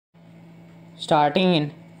starting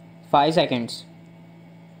in 5 seconds.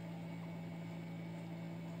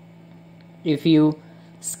 If you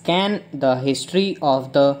scan the history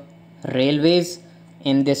of the railways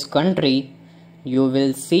in this country, you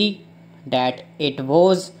will see that it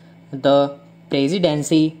was the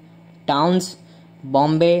presidency towns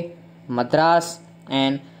Bombay, Madras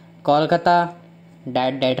and Kolkata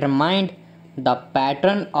that determined the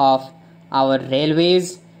pattern of our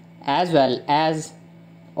railways as well as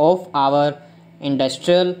of our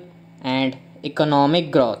industrial and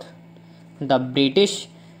economic growth. The British,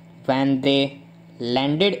 when they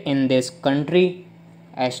landed in this country,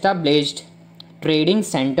 established trading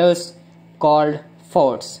centers called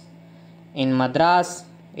forts. In Madras,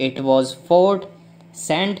 it was Fort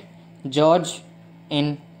St. George.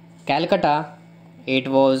 In Calcutta, it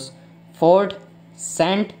was Fort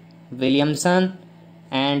St. Williamson,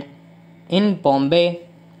 and in Bombay,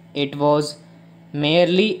 it was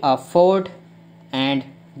merely a fort, and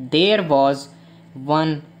there was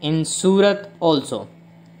one in Surat also.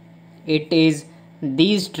 It is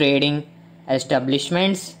these trading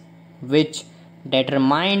establishments which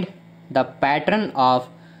determined the pattern of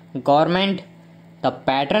government, the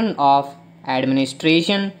pattern of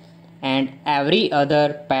administration, and every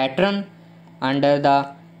other pattern under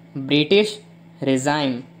the British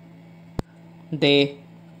regime. They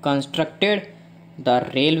constructed the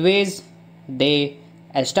railways, they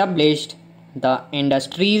established the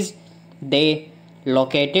industries, they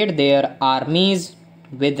located their armies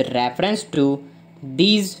with reference to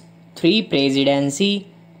these three presidency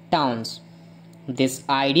towns. This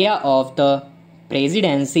idea of the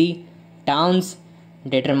presidency towns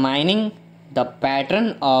determining the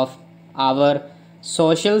pattern of our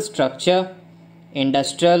social structure,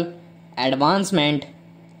 industrial advancement,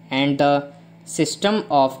 and the system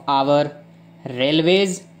of our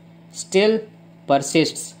railways still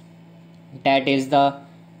persists. That is the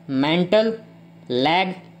mental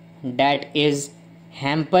lag that is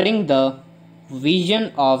hampering the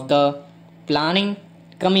vision of the Planning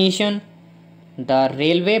Commission, the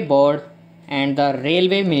Railway Board, and the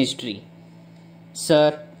Railway Ministry.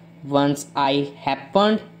 Sir, once I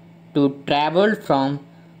happened to travel from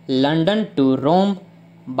London to Rome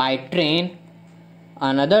by train.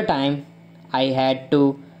 Another time I had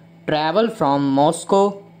to travel from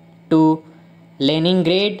Moscow to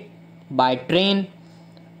Leningrad by train.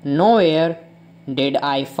 Nowhere did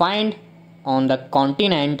I find on the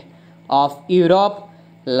continent of Europe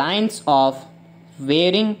lines of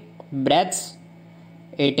wearing breadths.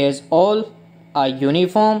 It is all a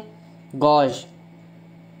uniform gauge.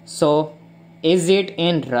 So is it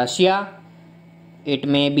in Russia? It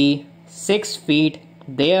may be 6 feet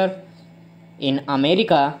there. In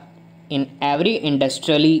America, in every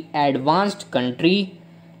industrially advanced country,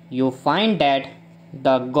 you find that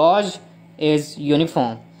the gauge is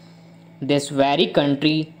uniform. This very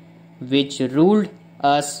country which ruled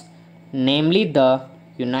us, namely the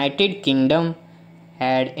United Kingdom,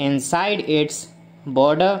 had inside its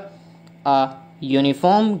border a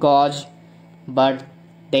uniform gauge, but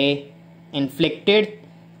they inflicted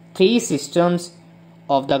 3 systems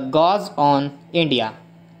of the gauge on India.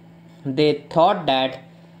 They thought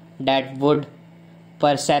that would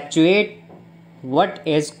perpetuate what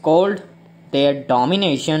is called their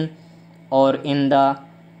domination, or in the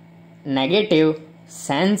negative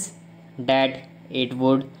sense that it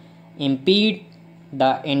would impede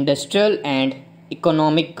the industrial and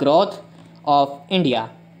economic growth of India.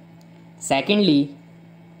 Secondly,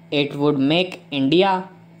 it would make India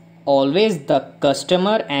always the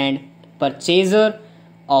customer and purchaser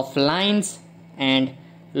of lines and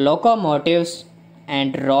locomotives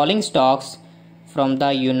and rolling stocks from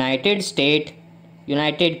the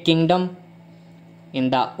United Kingdom. In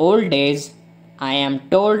the old days, I am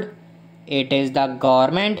told it is the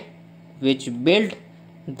government which built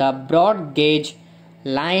the broad gauge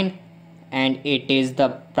line, and it is the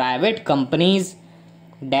private companies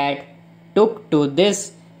that took to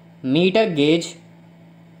this meter gauge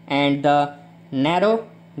and the narrow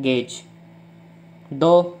gauge.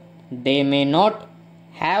 Though they may not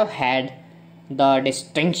have had the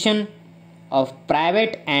distinction of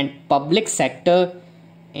private and public sector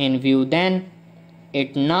in view then,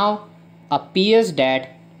 it now appears that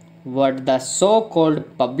what the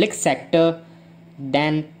so-called public sector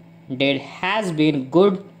then did has been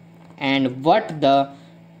good, and what the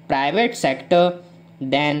private sector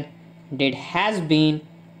then did has been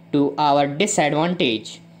to our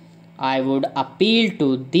disadvantage. I would appeal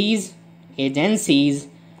to these agencies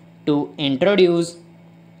to introduce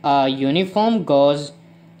a uniform gauge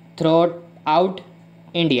throughout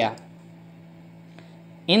India.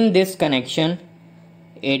 In this connection,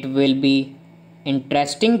 it will be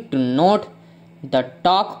interesting to note the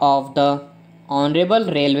talk of the Honorable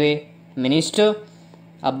Railway Minister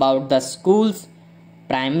about the schools,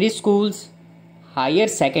 primary schools, higher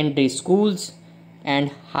secondary schools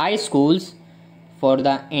and high schools for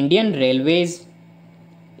the Indian Railways.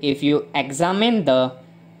 If you examine the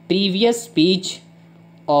previous speech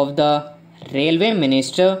of the Railway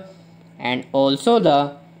Minister and also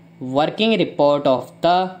the working report of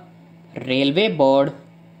the Railway Board,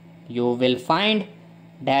 you will find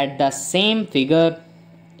that the same figure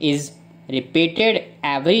is repeated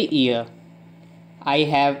every year. I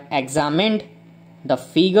have examined the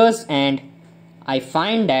figures and I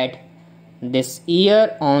find that this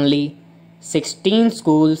year only 16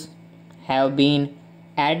 schools have been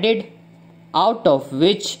added, out of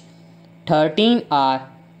which 13 are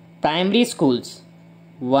primary schools,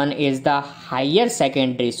 1 is the higher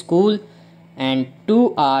secondary school and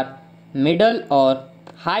 2 are middle or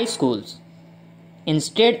high schools.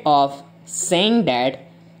 Instead of saying that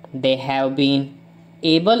they have been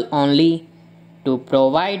able only to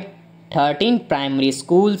provide 13 primary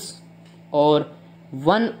schools or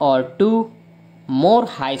 1 or 2 more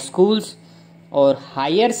high schools or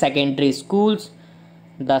higher secondary schools,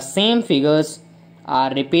 the same figures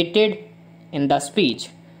are repeated in the speech.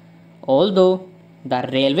 Although the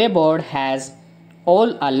Railway Board has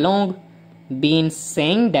all along been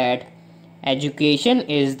saying that education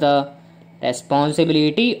is the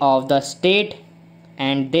responsibility of the state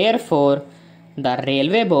and therefore the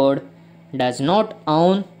Railway Board does not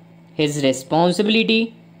own his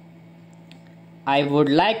responsibility, I would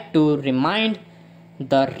like to remind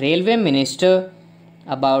the Railway Minister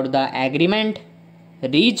about the agreement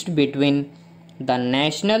reached between the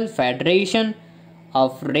National Federation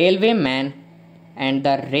of Railwaymen and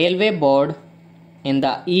the Railway Board in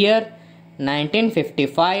the year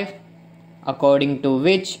 1955, according to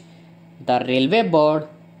which the Railway Board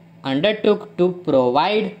undertook to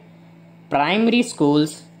provide primary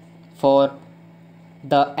schools for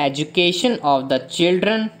the education of the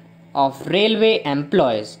children of railway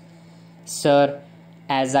employees. Sir,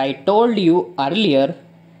 as I told you earlier,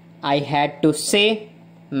 I had to say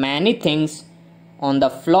many things on the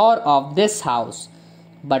floor of this house,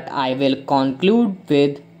 but I will conclude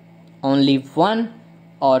with only 1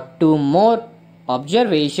 or 2 more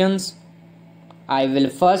observations. I will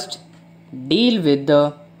first deal with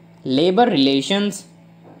the labor relations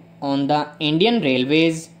on the Indian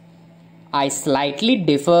Railways. I slightly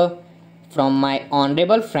differ from my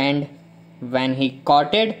honorable friend when he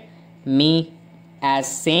quoted me as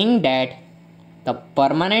saying that the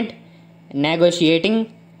permanent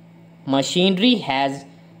negotiating machinery has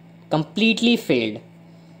completely failed.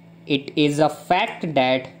 It is a fact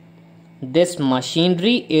that this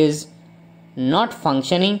machinery is not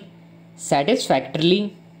functioning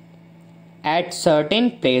satisfactorily. At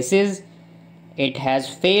certain places it has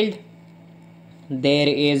failed. There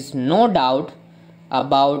is no doubt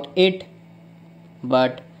about it,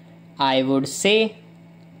 but I would say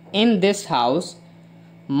in this house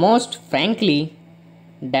most frankly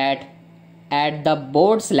that at the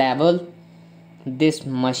board's level this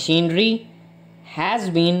machinery has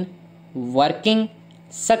been working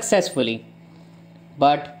successfully,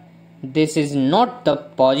 but this is not the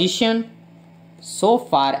position so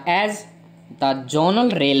far as the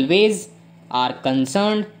zonal railways are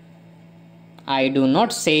concerned. I do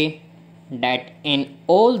not say that in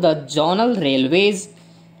all the zonal railways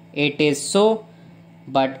it is so,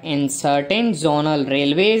 but in certain zonal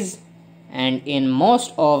railways and in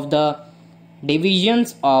most of the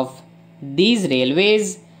divisions of these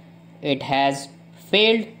railways it has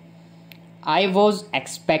failed. I was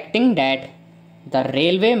expecting that the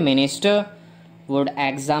Railway Minister would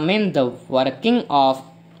examine the working of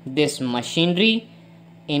this machinery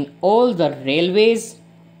in all the railways.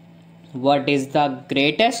 What is the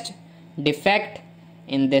greatest defect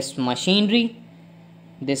in this machinery?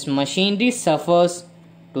 This machinery suffers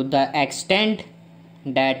to the extent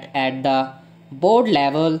that at the board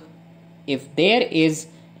level, if there is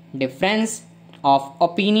difference of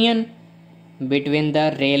opinion between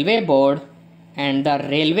the Railway Board and the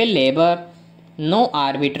railway labor, no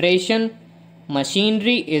arbitration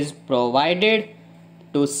machinery is provided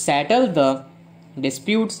to settle the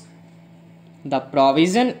disputes. The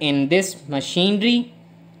provision in this machinery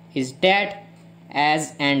is that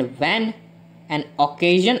as and when an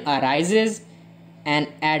occasion arises, an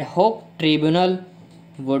ad hoc tribunal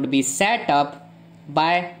would be set up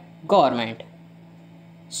by government.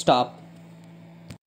 Stop.